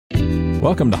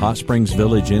Welcome to Hot Springs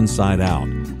Village Inside Out,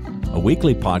 a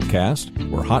weekly podcast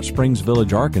where Hot Springs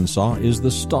Village, Arkansas is the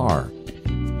star.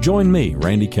 Join me,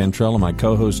 Randy Cantrell, and my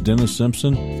co-host Dennis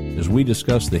Simpson as we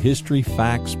discuss the history,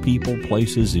 facts, people,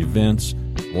 places, events,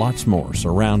 lots more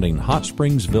surrounding Hot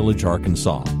Springs Village,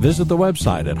 Arkansas. Visit the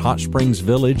website at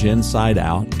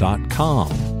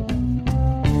hotspringsvillageinside.out.com.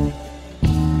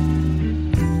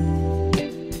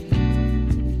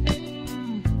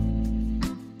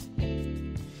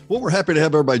 Well, we're happy to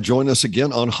have everybody join us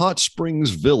again on Hot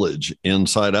Springs Village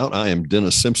Inside Out. I am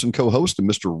Dennis Simpson, co-host, and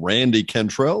Mr. Randy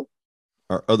Cantrell,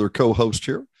 our other co-host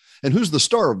here. And who's the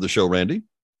star of the show, Randy?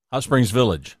 Hot Springs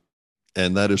Village.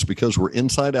 And that is because we're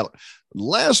inside out.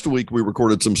 Last week, we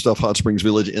recorded some stuff, Hot Springs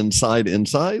Village inside.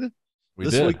 This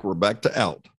week, we're back to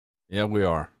out. Yeah, we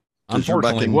are.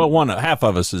 Unfortunately, half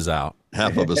of us is out.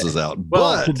 Half of us is out.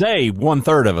 Well, but today,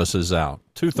 1/3 of us is out.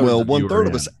 2/3. Well, 1/3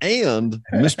 of us. And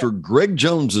Mr. Greg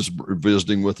Jones is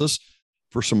visiting with us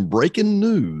for some breaking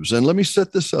news. And let me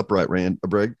set this up right,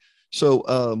 Greg.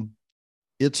 So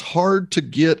it's hard to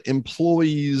get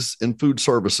employees in food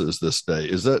services this day.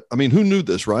 Who knew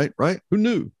this, right? Who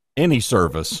knew? Any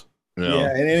service.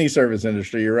 Yeah, in any service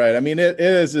industry, you're right. I mean, it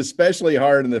is especially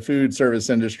hard in the food service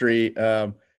industry.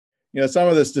 Some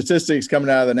of the statistics coming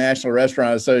out of the National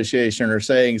Restaurant Association are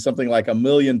saying something like 1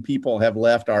 million people have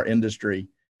left our industry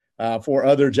for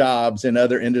other jobs in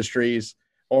other industries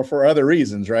or for other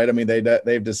reasons, right? I mean,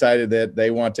 they've decided that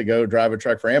they want to go drive a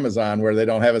truck for Amazon where they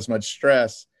don't have as much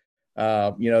stress.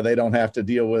 They don't have to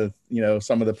deal with,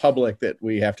 some of the public that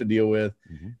we have to deal with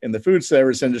in the food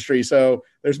service industry. So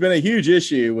there's been a huge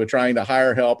issue with trying to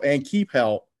hire help and keep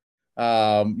help,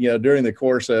 during the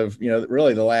course of,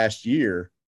 really the last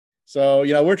year. So,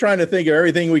 we're trying to think of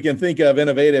everything we can think of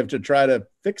innovative to try to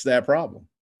fix that problem.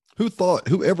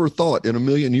 Whoever thought in 1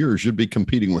 million years you'd be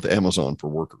competing with Amazon for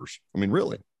workers? I mean,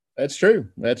 really? That's true.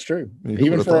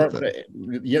 Even for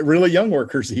really young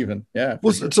workers, even. Yeah.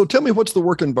 Well, so tell me, what's the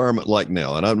work environment like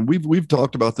now? And we've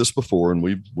talked about this before, and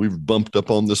we've bumped up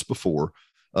on this before.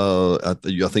 I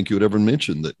think you had ever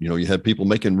mentioned that, you had people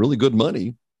making really good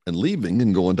money and leaving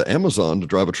and going to Amazon to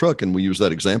drive a truck. And we use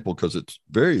that example because it's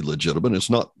very legitimate. It's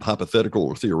not hypothetical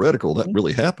or theoretical. That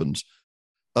really happens.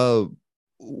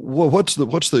 What's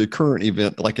the current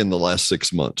event like in the last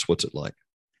 6 months? What's it like?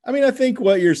 I mean, I think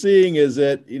what you're seeing is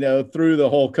that, through the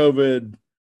whole COVID,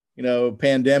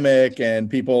 pandemic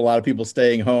and a lot of people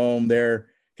staying home, they're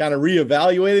kind of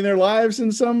reevaluating their lives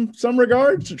in some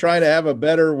regards to try to have a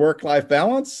better work-life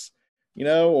balance,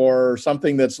 or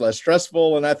something that's less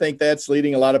stressful. And I think that's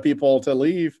leading a lot of people to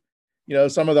leave,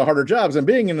 some of the harder jobs. And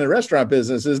being in the restaurant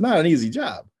business is not an easy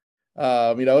job.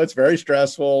 It's very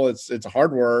stressful. It's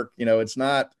hard work. It's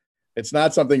not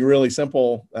something really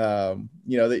simple, that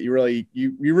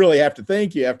you really have to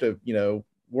think. You have to,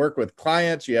 work with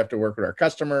clients. You have to work with our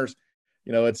customers.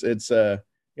 It's a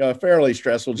fairly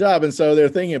stressful job. And so they're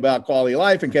thinking about quality of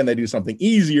life and can they do something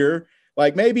easier?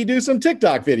 Like maybe do some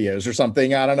TikTok videos or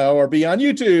something, I don't know, or be on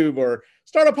YouTube or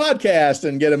start a podcast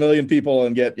and get 1 million people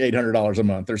and get $800 a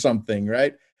month or something,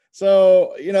 right?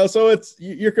 So,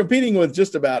 you're competing with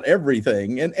just about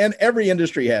everything. And every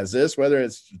industry has this, whether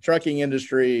it's trucking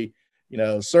industry,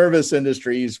 service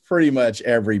industries, pretty much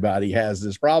everybody has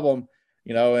this problem,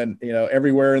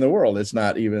 everywhere in the world. It's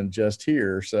not even just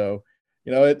here. So,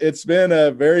 it's been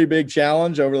a very big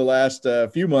challenge over the last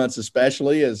few months,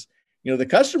 especially as the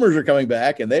customers are coming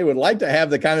back and they would like to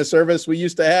have the kind of service we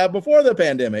used to have before the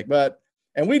pandemic,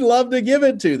 and we'd love to give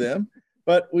it to them,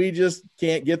 but we just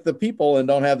can't get the people and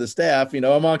don't have the staff,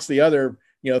 amongst the other,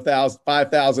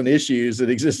 5,000 issues that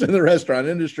exist in the restaurant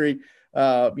industry.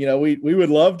 We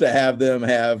would love to have them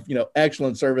have,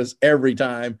 excellent service every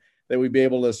time that we'd be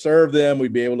able to serve them.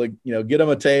 We'd be able to, get them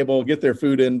a table, get their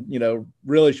food in,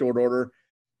 really short order.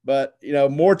 But,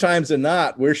 more times than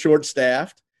not, we're short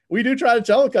staffed. We do try to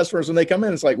tell the customers when they come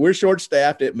in, it's like, we're short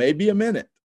staffed. It may be a minute,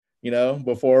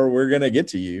 before we're going to get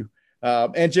to you.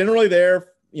 And generally they're,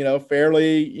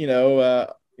 fairly,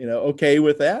 okay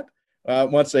with that.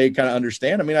 Once they kind of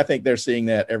understand. I mean, I think they're seeing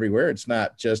that everywhere. It's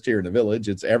not just here in the village.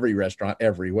 It's every restaurant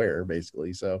everywhere,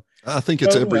 basically. So I think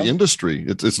it's every industry.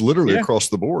 It's literally across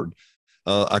the board.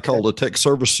 I called a tech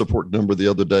service support number the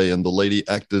other day, and the lady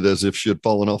acted as if she had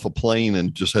fallen off a plane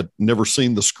and just had never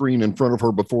seen the screen in front of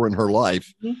her before in her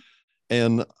life. Mm-hmm.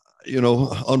 And,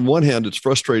 on one hand, it's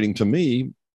frustrating to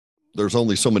me. There's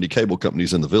only so many cable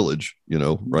companies in the village, right?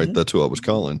 Mm-hmm. That's who I was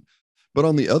calling. But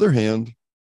on the other hand,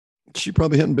 she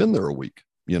probably hadn't been there a week,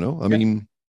 I mean,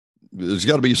 there's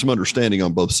got to be some understanding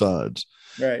on both sides.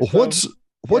 Right. Well,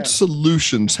 what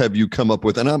solutions have you come up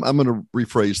with? And I'm going to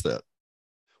rephrase that.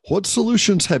 What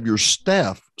solutions have your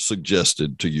staff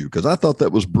suggested to you? Because I thought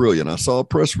that was brilliant. I saw a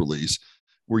press release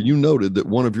where you noted that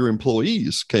one of your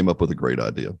employees came up with a great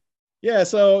idea. Yeah.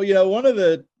 So, one of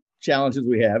the challenges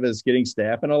we have is getting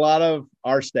staff, and a lot of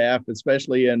our staff,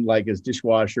 especially in like as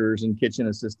dishwashers and kitchen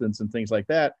assistants and things like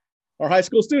that, are high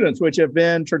school students, which have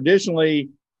been traditionally,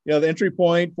 the entry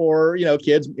point for,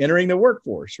 kids entering the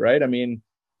workforce, right? I mean,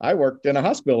 I worked in a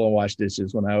hospital and washed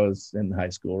dishes when I was in high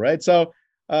school, right? So,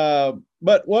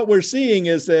 but what we're seeing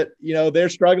is that, they're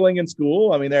struggling in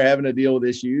school. I mean, they're having to deal with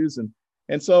issues.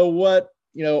 And so what,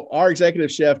 our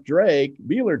executive chef, Drake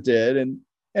Beeler, did,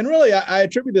 and really I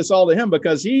attribute this all to him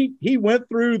because he went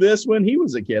through this when he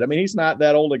was a kid. I mean, he's not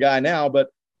that old a guy now, but,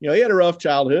 he had a rough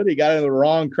childhood. He got into the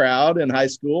wrong crowd in high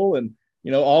school and,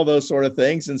 all those sort of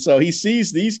things. And so he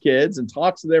sees these kids and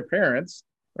talks to their parents,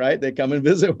 right? They come and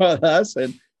visit with us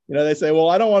and, they say, well,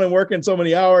 I don't want him working so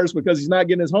many hours because he's not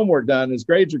getting his homework done. His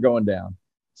grades are going down.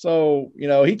 So,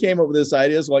 he came up with this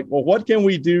idea. It's like, well, what can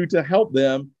we do to help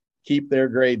them keep their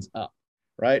grades up,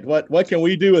 right? What can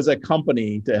we do as a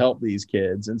company to help these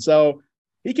kids? And so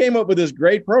he came up with this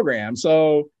great program.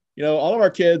 So, all of our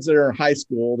kids that are in high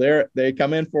school, they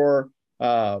come in for,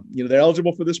 they're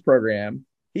eligible for this program.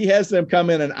 He has them come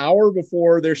in an hour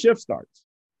before their shift starts.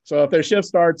 So if their shift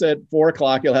starts at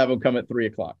 4:00, he'll have them come at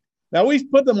 3:00. Now, we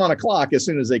put them on a clock as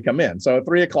soon as they come in. So at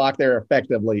 3:00, they're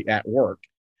effectively at work.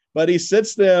 But he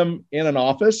sits them in an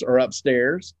office or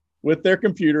upstairs with their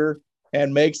computer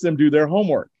and makes them do their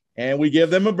homework. And we give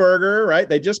them a burger, right?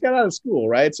 They just got out of school,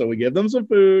 right? So we give them some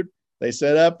food. They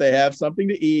sit up, they have something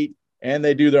to eat, and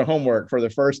they do their homework for the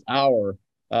first hour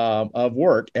of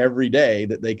work every day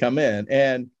that they come in.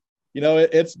 And,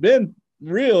 it's been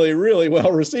really, really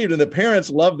well received. And the parents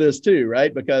love this too,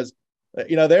 right? Because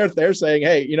they're saying,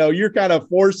 hey, you're kind of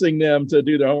forcing them to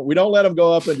do their homework. We don't let them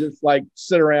go up and just like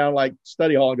sit around like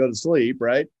study hall and go to sleep,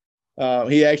 right?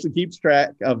 He actually keeps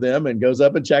track of them and goes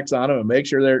up and checks on them and makes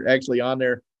sure they're actually on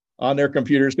their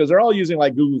computers because they're all using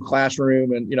like Google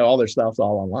Classroom and, all their stuff's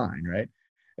all online, right?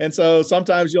 And so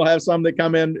sometimes you'll have some that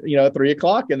come in, at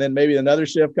 3:00 and then maybe another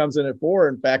shift comes in at 4:00.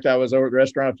 In fact, I was over at the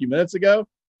restaurant a few minutes ago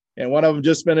and one of them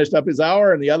just finished up his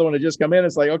hour and the other one had just come in.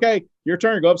 It's like, okay, your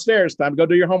turn, go upstairs. Time to go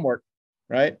do your homework.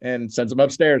 Right. And sends them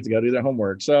upstairs to go do their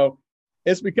homework. So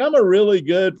it's become a really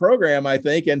good program, I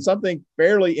think, and something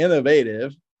fairly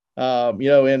innovative,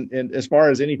 in as far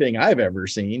as anything I've ever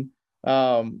seen.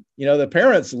 The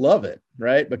parents love it,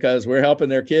 right? Because we're helping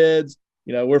their kids.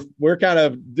 We're kind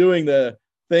of doing the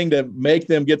thing to make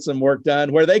them get some work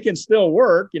done where they can still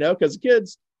work, because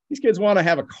these kids want to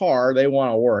have a car. They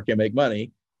want to work and make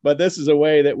money. But this is a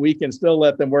way that we can still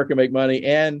let them work and make money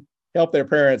and help their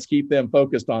parents keep them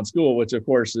focused on school, which of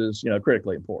course is,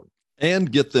 critically important.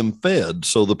 And get them fed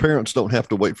so the parents don't have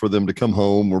to wait for them to come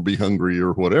home or be hungry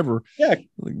or whatever. Yeah.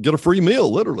 Get a free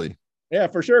meal, literally. Yeah,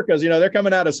 for sure. Because, they're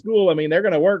coming out of school. I mean, they're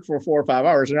going to work for 4 or 5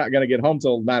 hours. They're not going to get home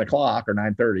till 9:00 or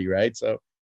 9:30, right? So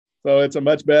it's a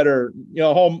much better,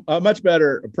 a much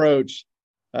better approach,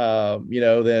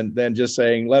 than just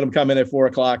saying, let them come in at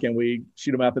 4:00 and we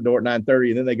shoot them out the door at 9:30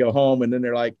 and then they go home and then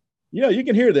they're like, you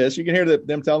can hear this. You can hear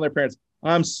them telling their parents,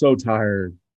 I'm so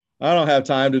tired. I don't have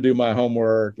time to do my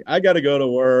homework. I got to go to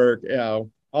work,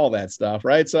 all that stuff.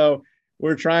 Right. So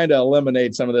we're trying to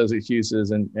eliminate some of those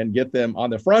excuses and get them on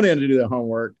the front end to do the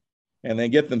homework and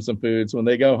then get them some food. So when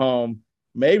they go home,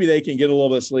 maybe they can get a little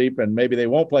bit of sleep and maybe they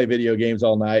won't play video games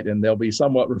all night and they'll be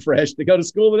somewhat refreshed to go to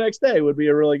school the next day would be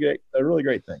a really great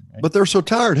thing. Right? But they're so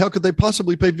tired. How could they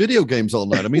possibly play video games all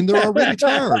night? I mean, they're already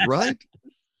tired, right?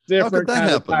 Different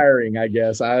kind of tiring, I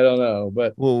guess. I don't know.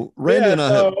 But well, Randy and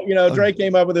I Drake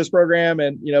came up with this program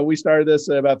and, we started this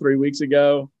about 3 weeks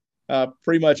ago.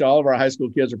 Pretty much all of our high school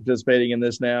kids are participating in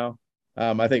this now.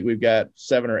 I think we've got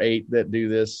 7 or 8 that do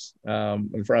this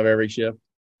in front of every shift.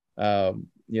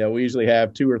 We usually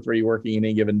have 2 or 3 working in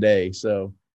any given day.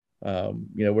 So,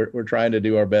 we're trying to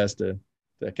do our best to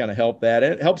kind of help that.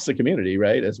 And it helps the community,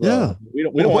 right, as well. Yeah.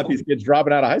 We don't want these kids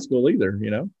dropping out of high school either,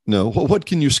 No. What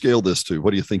can you scale this to? What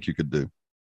do you think you could do?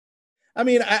 I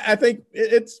mean, I think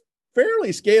it's fairly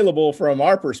scalable from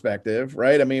our perspective,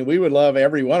 right? I mean, we would love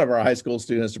every one of our high school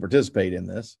students to participate in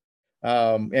this.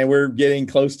 And we're getting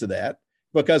close to that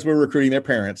because we're recruiting their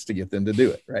parents to get them to do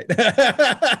it, right?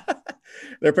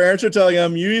 Their parents are telling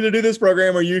them, you either do this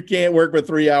program or you can't work for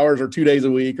 3 hours or 2 days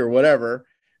a week or whatever.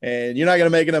 And you're not going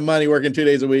to make enough money working 2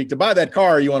 days a week to buy that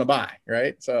car you want to buy,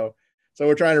 right? So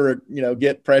we're trying to,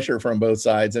 get pressure from both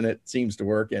sides, and it seems to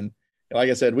work. And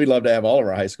like I said, we'd love to have all of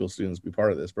our high school students be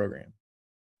part of this program.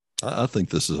 I think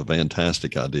this is a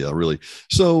fantastic idea, really.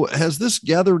 So has this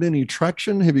gathered any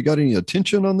traction? Have you got any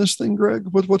attention on this thing, Greg?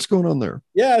 What's going on there?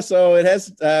 Yeah, so it has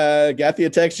got the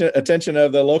attention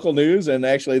of the local news, and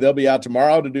actually they'll be out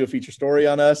tomorrow to do a feature story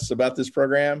on us about this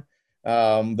program.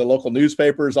 The local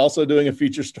newspaper is also doing a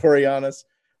feature story on us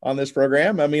on this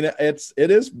program. I mean, it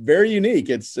is very unique.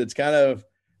 It's kind of,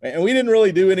 and we didn't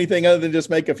really do anything other than just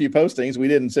make a few postings. We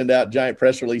didn't send out giant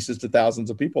press releases to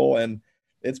thousands of people, and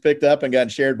it's picked up and gotten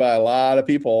shared by a lot of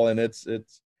people. And it's,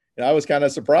 I was kind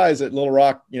of surprised that Little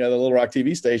Rock, the Little Rock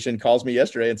TV station calls me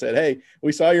yesterday and said, "Hey,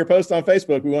 we saw your post on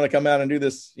Facebook. We want to come out and do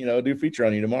this, do feature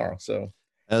on you tomorrow." So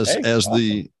as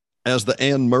the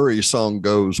Anne Murray song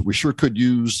goes, we sure could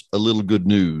use a little good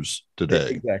news today.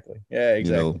 Exactly. Yeah,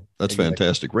 exactly. That's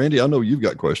fantastic. Randy, I know you've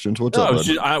got questions. What's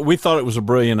up? We thought it was a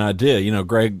brilliant idea.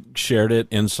 Greg shared it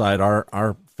inside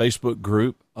our Facebook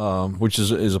group, which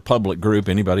is a public group.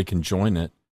 Anybody can join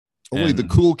it. Only the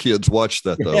cool kids watch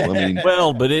that, though. I mean,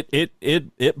 well, but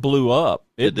it blew up.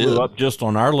 It blew up just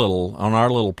on our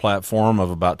little platform of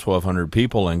about 1,200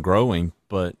 people and growing.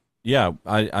 But yeah,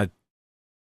 it's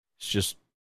just,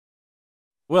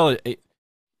 well,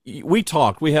 we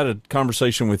talked. We had a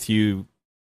conversation with you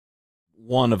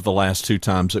one of the last 2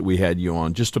 times that we had you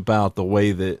on, just about the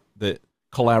way that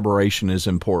collaboration is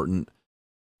important,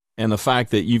 and the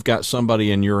fact that you've got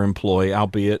somebody in your employ,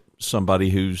 albeit somebody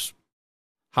who's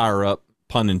higher up,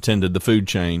 pun intended, the food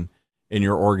chain in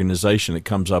your organization, that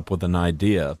comes up with an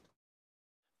idea.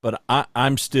 But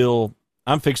I'm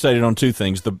fixated on 2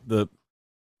 things: the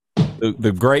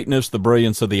greatness, the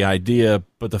brilliance of the idea,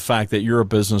 but the fact that you're a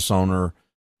business owner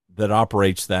that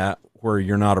operates that, where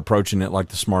you're not approaching it like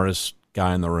the smartest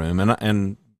guy in the room.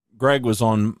 And Greg was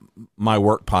on my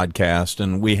work podcast,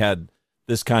 and we had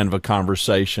this kind of a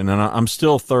conversation, and I'm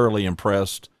still thoroughly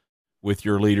impressed with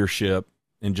your leadership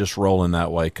and just rolling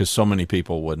that way, because so many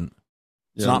people wouldn't.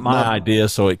 It's not my idea,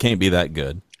 so it can't be that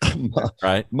good.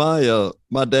 Right.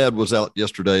 My dad was out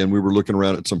yesterday, and we were looking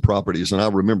around at some properties, and I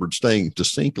remembered saying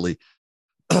distinctly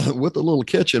with a little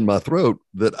catch in my throat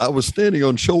that I was standing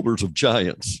on shoulders of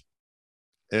giants.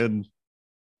 And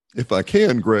if I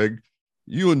can, Greg,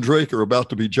 you and Drake are about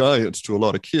to be giants to a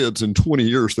lot of kids in 20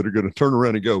 years that are going to turn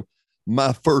around and go,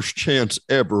 "My first chance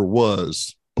ever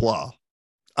was blah.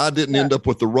 I didn't end up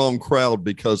with the wrong crowd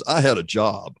because I had a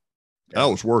job. I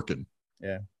was working."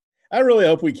 Yeah. I really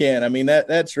hope we can. I mean,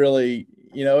 that's really,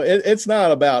 it's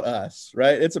not about us,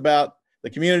 right? It's about the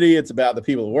community. It's about the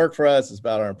people who work for us. It's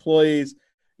about our employees.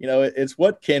 It's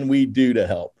what can we do to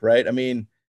help, right? I mean,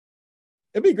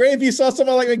 it'd be great if you saw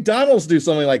someone like McDonald's do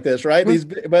something like this, right?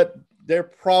 But they're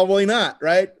probably not,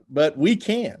 right? But we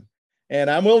can. And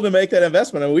I'm willing to make that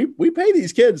investment. And we pay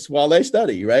these kids while they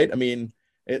study, right? I mean,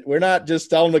 we're not just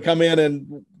telling them to come in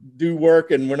and do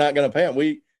work and we're not going to pay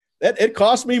them. It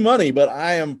costs me money, but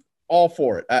I am all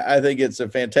for it. I think it's a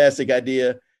fantastic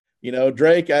idea.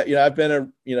 Drake, I've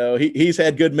been he's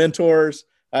had good mentors.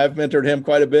 I've mentored him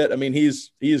quite a bit. I mean,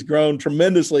 he's grown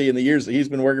tremendously in the years that he's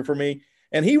been working for me,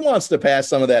 and he wants to pass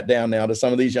some of that down now to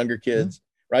some of these younger kids,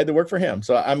 right, that work for him.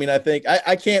 So, I mean, I think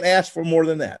I can't ask for more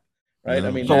than that. Right.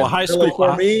 I mean, so a high school,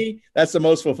 for me, that's the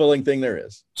most fulfilling thing there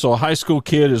is. So a high school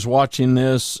kid is watching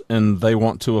this and they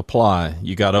want to apply.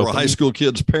 You got to. Or a high school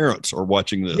kid's parents are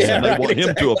watching this and they want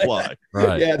him to apply.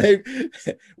 Right.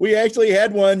 Yeah. We actually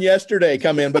had one yesterday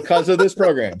come in because of this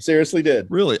program. Seriously did.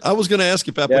 Really? I was going to ask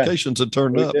if applications had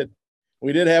turned up.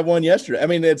 We did have one yesterday. I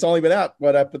mean, it's only been out.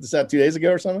 I put this out 2 days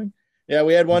ago or something. Yeah.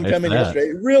 We had one come in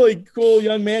yesterday. Really cool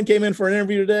young man came in for an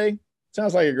interview today.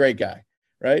 Sounds like a great guy.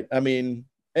 Right. I mean,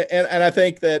 and I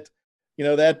think that,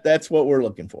 that's what we're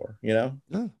looking for, Yeah.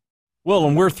 Well,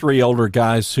 and we're 3 older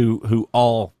guys who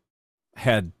all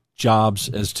had jobs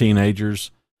as teenagers.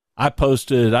 I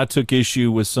took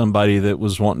issue with somebody that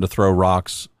was wanting to throw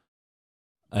rocks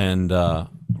and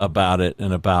about it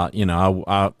and about,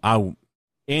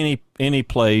 any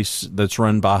place that's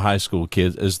run by high school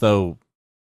kids as though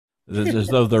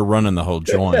they're running the whole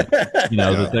joint,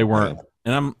 that they weren't.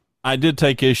 And I did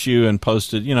take issue and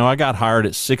posted, I got hired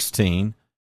at 16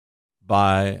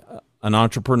 by an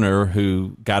entrepreneur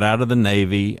who got out of the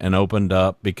Navy and opened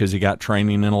up because he got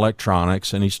training in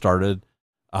electronics, and he started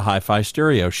a hi-fi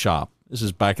stereo shop. This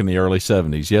is back in the early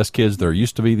 70s. Yes, kids, there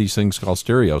used to be these things called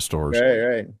stereo stores.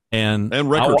 Right. And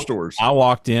record stores. I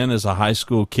walked in as a high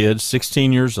school kid,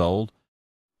 16 years old,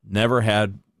 never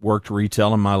had worked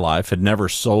retail in my life, had never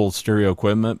sold stereo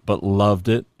equipment, but loved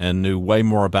it and knew way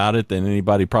more about it than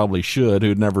anybody probably should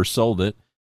who'd never sold it.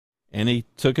 And he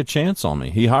took a chance on me.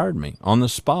 He hired me on the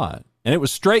spot, and it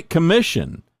was straight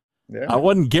commission. Yeah. I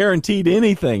wasn't guaranteed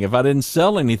anything if I didn't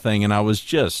sell anything. And I was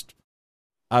just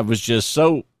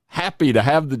so happy to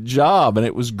have the job, and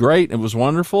it was great. It was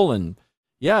wonderful. And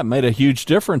yeah, it made a huge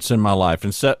difference in my life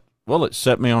and it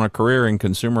set me on a career in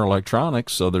consumer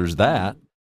electronics. So there's that.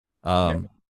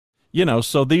 You know,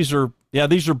 so these are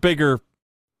bigger.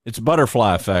 It's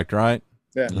butterfly effect, right?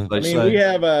 Yeah. I mean,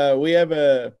 we have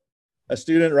a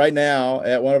student right now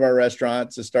at one of our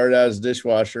restaurants that started out as a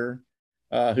dishwasher,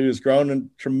 who's grown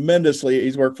tremendously.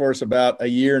 He's worked for us about a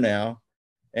year now,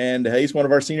 and he's one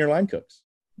of our senior line cooks.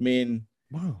 I mean,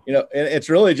 wow. You know, and it's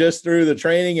really just through the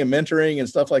training and mentoring and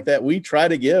stuff like that. We try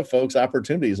to give folks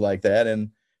opportunities like that. And,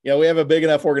 you know, we have a big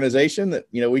enough organization that,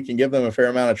 you know, we can give them a fair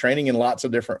amount of training in lots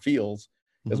of different fields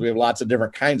because we have lots of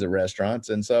different kinds of restaurants.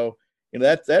 And so, you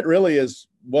know, that really is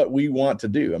what we want to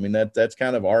do. I mean, that's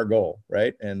kind of our goal.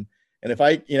 Right. And if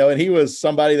and he was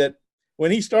somebody that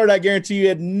when he started, I guarantee you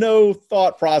had no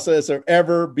thought process of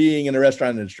ever being in the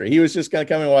restaurant industry. He was just going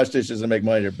to come and wash dishes and make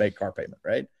money to make car payment.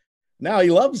 Right. Now he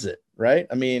loves it. Right.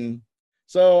 I mean,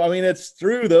 it's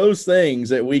through those things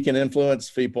that we can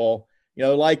influence people, you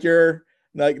know, like the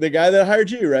guy that hired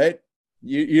you, right?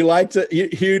 You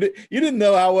didn't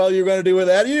know how well you were going to do with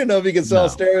that. You didn't know if you could sell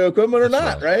stereo equipment or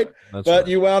not. Right. But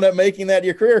you wound up making that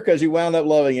your career because you wound up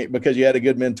loving it because you had a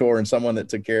good mentor and someone that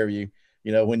took care of you,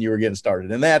 you know, when you were getting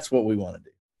started. And that's what we want to do.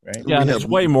 Right. Yeah. And it's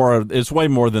way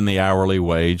more than the hourly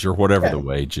wage or whatever the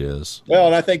wage is. Well,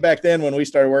 and I think back then when we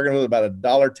started working with about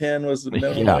 $1.10 was the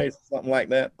minimum wage, something like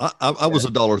that. I was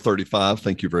 $1.35.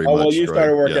 Thank you very much. Well, you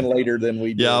started working later than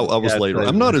we did. Yeah, I was later.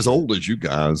 I'm not as old as you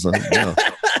guys.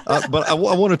 But I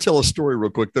want to tell a story real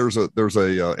quick. There's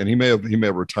a, and he may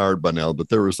have retired by now, but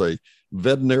there was a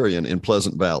veterinarian in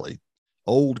Pleasant Valley,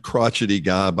 old crotchety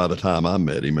guy by the time I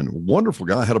met him, and wonderful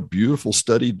guy, had a beautiful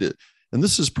study. And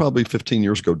this is probably 15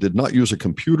 years ago, did not use a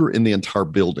computer in the entire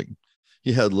building.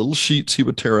 He had little sheets he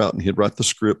would tear out and he'd write the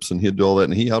scripts and he'd do all that.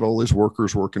 And he had all his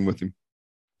workers working with him.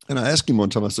 And I asked him one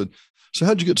time, I said, so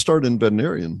how'd you get started in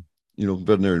veterinarian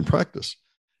practice?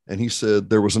 And he said,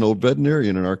 there was an old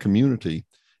veterinarian in our community.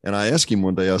 And I asked him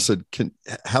one day, I said,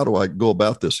 how do I go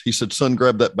about this? He said, son,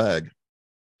 grab that bag.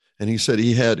 And he said,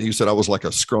 I was like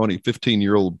a scrawny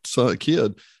 15-year-old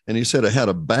kid. And he said, I had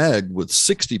a bag with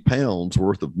 60 pounds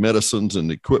worth of medicines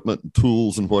and equipment and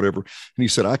tools and whatever. And he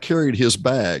said, I carried his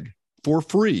bag for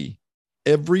free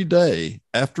every day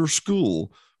after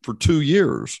school for 2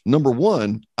 years. Number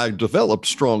one, I developed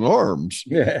strong arms.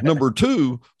 Yeah. Number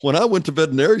two, when I went to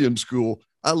veterinarian school,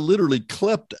 I literally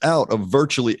clept out of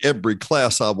virtually every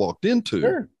class I walked into.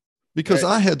 Sure. Because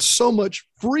I had so much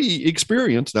free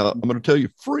experience. Now, I'm going to tell you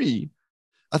free.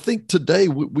 I think today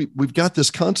we've got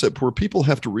this concept where people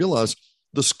have to realize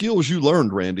the skills you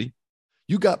learned, Randy,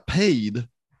 you got paid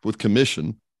with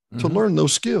commission to learn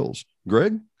those skills.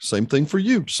 Greg, same thing for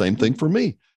you. Same thing for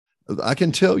me. I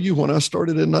can tell you when I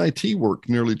started in IT work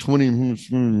nearly 20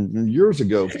 years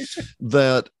ago,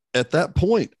 that at that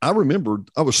point, I remembered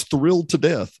I was thrilled to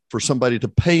death for somebody to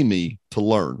pay me to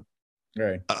learn.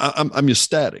 Right. I'm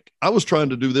ecstatic. I was trying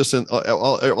to do this in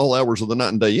all hours of the night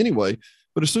and day anyway.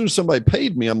 But as soon as somebody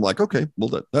paid me, I'm like, okay,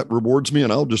 well, that rewards me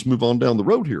and I'll just move on down the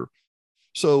road here.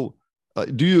 So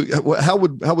how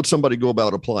would somebody go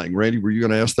about applying? Randy, were you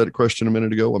going to ask that question a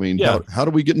minute ago? I mean, how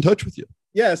do we get in touch with you?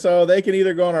 Yeah. So they can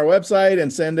either go on our website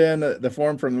and send in the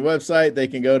form from the website. They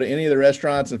can go to any of the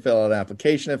restaurants and fill out an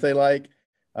application if they like.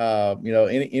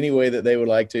 Any way that they would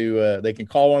like to, they can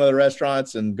call one of the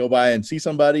restaurants and go by and see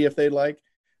somebody if they'd like.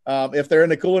 If they're in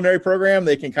the culinary program,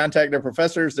 they can contact their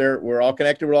professors. We're all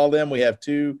connected with all of them. We have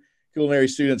 2 culinary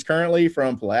students currently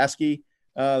from Pulaski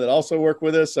that also work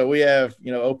with us. So we have,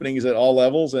 openings at all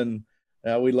levels, and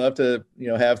we'd love to,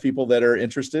 have people that are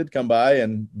interested come by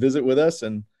and visit with us,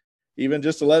 and even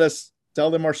just to let us tell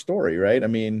them our story. Right. I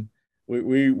mean,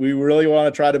 we really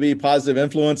want to try to be positive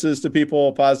influences to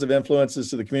people, positive influences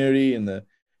to the community and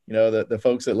the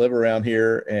folks that live around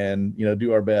here, and,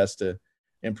 do our best to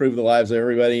improve the lives of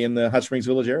everybody in the Hot Springs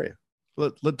Village area. I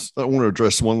want to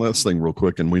address one last thing real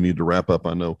quick, and we need to wrap up.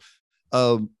 I know,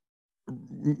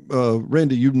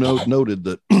 Randy, you noted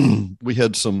that we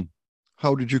had some,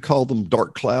 how did you call them?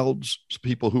 Dark clouds,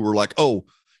 people who were like, oh,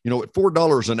 at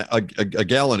 $4 a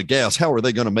gallon of gas, how are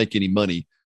they going to make any money?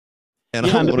 And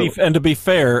to be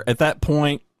fair, at that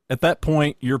point,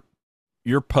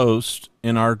 your post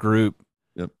in our group,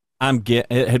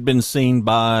 it had been seen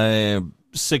by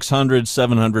 600,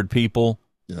 700 people.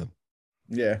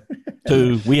 Yeah.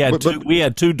 We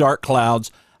had 2 dark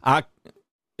clouds.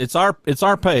 It's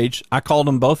our page. I called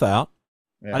them both out.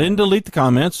 Yeah. I didn't delete the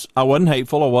comments. I wasn't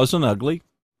hateful. I wasn't ugly.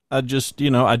 I just,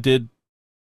 I did.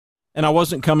 And I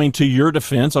wasn't coming to your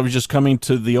defense. I was just coming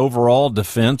to the overall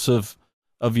defense of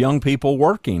of young people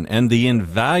working and the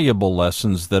invaluable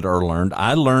lessons that are learned.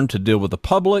 I learned to deal with the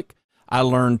public. I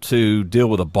learned to deal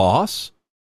with a boss.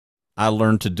 I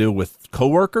learned to deal with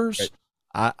coworkers.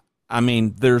 Right. I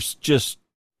mean, there's just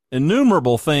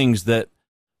innumerable things that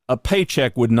a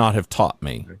paycheck would not have taught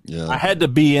me. Yeah. I had to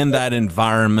be in that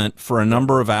environment for a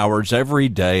number of hours every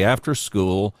day after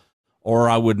school, or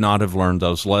I would not have learned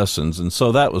those lessons. And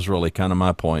so that was really kind of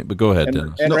my point. But go ahead,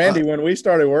 Dennis. And Randy, when we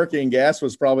started working, gas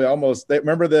was probably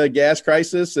remember the gas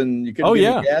crisis, and you couldn't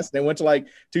get any gas, and they went to like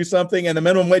 $2 and the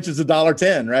minimum wage is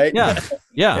 $1.10, right?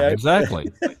 Yeah, exactly.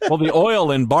 Well, the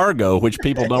oil embargo, which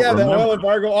people don't remember. The oil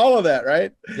embargo, all of that,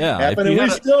 right? Yeah. Happened, and we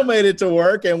still made it to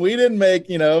work, and we didn't make,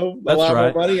 a lot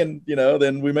more money, and,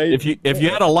 then we made. If you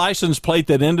had a license plate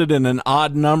that ended in an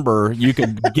odd number, you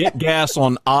could get gas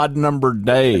on odd numbered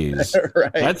days.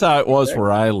 Right. That's how it was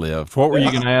where I lived. What were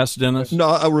you going to ask, Dennis? No,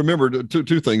 I remember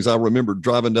two things. I remember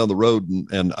driving down the road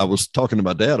and I was talking to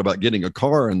my dad about getting a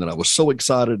car, and then I was so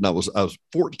excited, and I was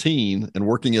 14 and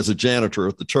working as a janitor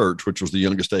at the church, which was the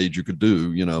youngest age you could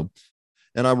do,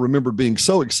 And I remember being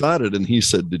so excited, and he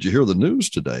said, "Did you hear the news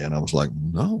today?" And I was like,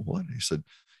 "No, what?" He said,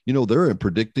 "They're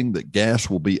predicting that gas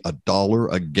will be $1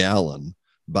 a gallon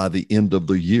by the end of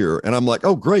the year." And I'm like,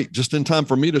 "Oh, great. Just in time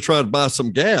for me to try to buy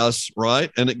some gas." Right.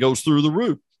 And it goes through the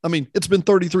roof. I mean, it's been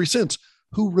 33 cents.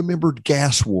 Who remembered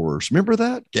gas wars? Remember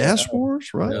that? Gas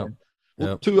wars, right? Yeah.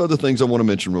 Well, two other things I want to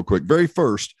mention real quick. Very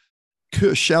first,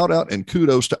 shout out and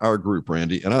kudos to our group,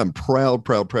 Randy. And I'm proud,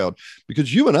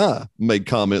 because you and I made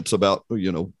comments about,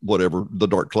 whatever, the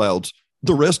dark clouds.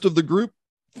 The rest of the group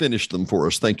finished them for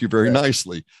us. Thank you very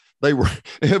nicely.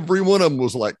 Every one of them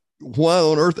was like, why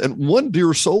on earth? And one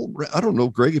dear soul, I don't know,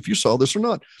 Greg, if you saw this or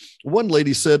not. One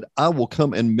lady said, "I will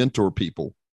come and mentor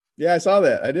people." Yeah, I saw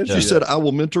that. I did. She said, "I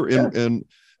will mentor." And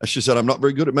she said, "I'm not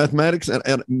very good at mathematics."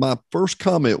 And my first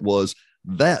comment was,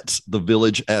 that's the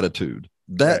village attitude.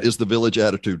 That is the village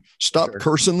attitude. Stop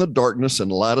cursing the darkness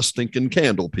and light a stinking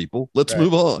candle, people. Let's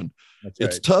move on.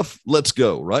 It's tough. Let's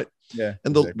go. Right. Yeah.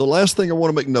 And the last thing I want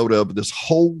to make note of, this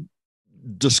whole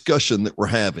discussion that we're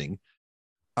having,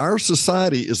 our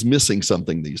society is missing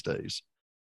something these days.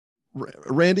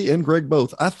 Randy and Greg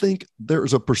both. I think there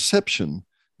is a perception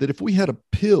that if we had a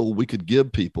pill we could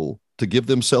give people to give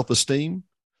them self-esteem,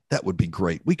 that would be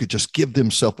great. We could just give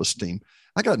them self-esteem.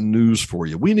 I got news for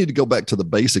you. We need to go back to the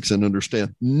basics and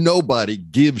understand nobody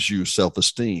gives you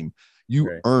self-esteem.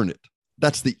 You earn it.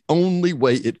 That's the only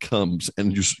way it comes.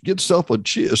 And you get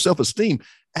self-esteem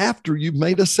after you've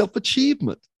made a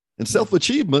self-achievement. And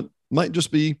self-achievement might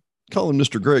just be calling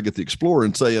Mr. Greg at the Explorer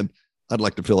and saying, "I'd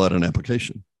like to fill out an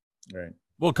application." Right.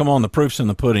 Well, come on, the proof's in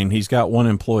the pudding. He's got one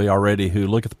employee already who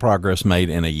look at the progress made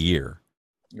in a year.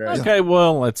 Right. Okay,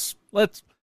 well, let's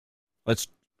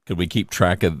could we keep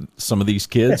track of some of these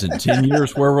kids in 10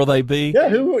 years? Where will they be? Yeah,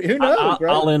 who knows?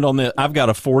 I'll end on this. I've got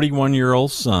a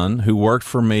 41-year-old son who worked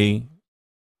for me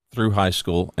through high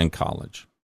school and college,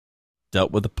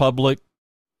 dealt with the public,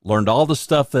 learned all the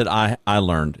stuff that I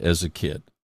learned as a kid.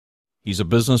 He's a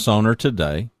business owner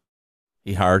today.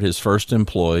 He hired his first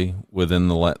employee within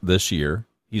this year.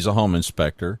 He's a home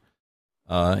inspector.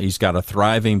 He's got a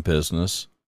thriving business,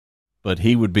 but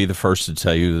he would be the first to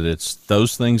tell you that it's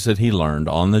those things that he learned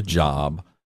on the job.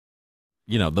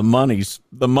 The money's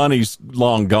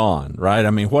long gone, right?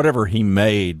 I mean, whatever he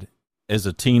made as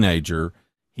a teenager,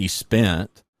 he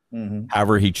spent,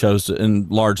 however he chose to,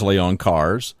 and largely on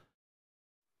cars.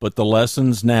 But the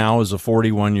lessons now as a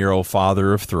 41-year-old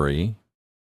father of three,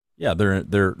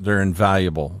 they're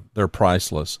invaluable. They're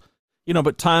priceless.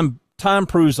 But time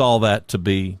proves all that to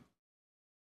be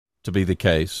the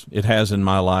case. It has in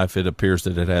my life. It appears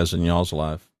that it has in y'all's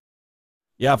life.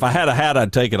 Yeah, if I had a hat,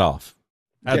 I'd take it off.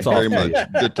 That's all. Very much.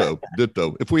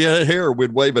 Ditto. If we had hair,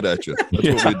 we'd wave it at you.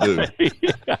 That's what we'd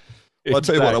do. Well, I'll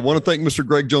tell you what, I want to thank Mr.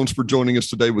 Greg Jones for joining us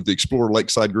today with the Explorer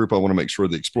Lakeside Group. I want to make sure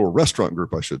the Explorer Restaurant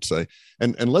Group, I should say.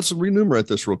 And let's remunerate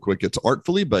this real quick. It's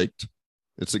Artfully Baked.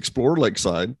 It's Explorer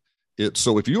Lakeside.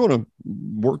 So if you want to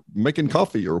work making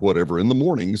coffee or whatever in the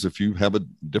mornings, if you have a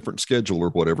different schedule or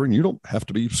whatever, and you don't have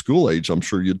to be school age, I'm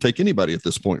sure you'd take anybody at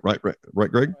this point. Right,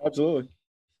 Greg? Absolutely.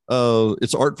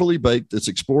 It's Artfully Baked. It's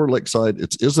Explorer Lakeside.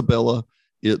 It's Isabella.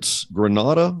 It's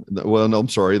Granada. Well, no, I'm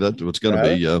sorry. That was going to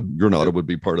be Granada would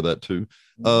be part of that too.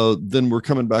 Then we're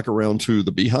coming back around to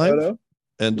the Beehive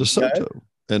and DeSoto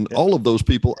and all of those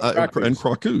people and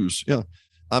Crocus. Yeah.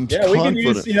 I'm confident. We can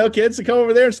use, kids to come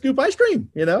over there and scoop ice cream,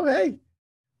 hey,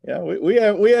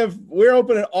 we're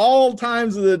open at all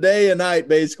times of the day and night,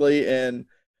 basically. And,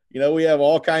 we have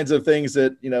all kinds of things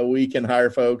that, we can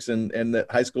hire folks and that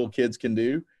high school kids can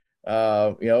do.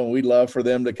 We'd love for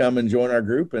them to come and join our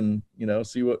group and,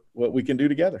 see what we can do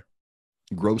together.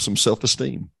 grow some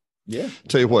self-esteem. Yeah.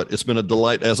 Tell you what, it's been a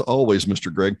delight as always,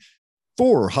 Mr. Greg.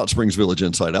 For Hot Springs Village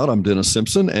Inside Out, I'm Dennis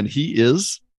Simpson, and he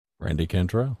is Randy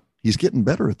Cantrell. He's getting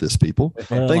better at this, people.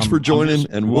 Well, thanks for joining,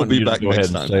 and we'll be back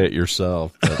next time. Say it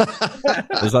yourself.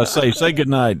 As I say good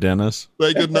night, Dennis.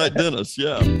 Say good night, Dennis.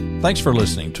 Yeah. Thanks for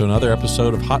listening to another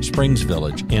episode of Hot Springs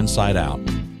Village Inside Out,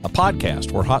 a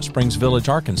podcast where Hot Springs Village,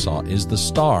 Arkansas is the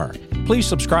star. Please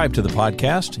subscribe to the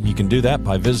podcast. You can do that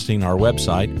by visiting our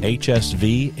website,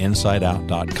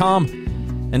 hsvinsideout.com,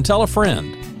 and tell a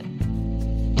friend.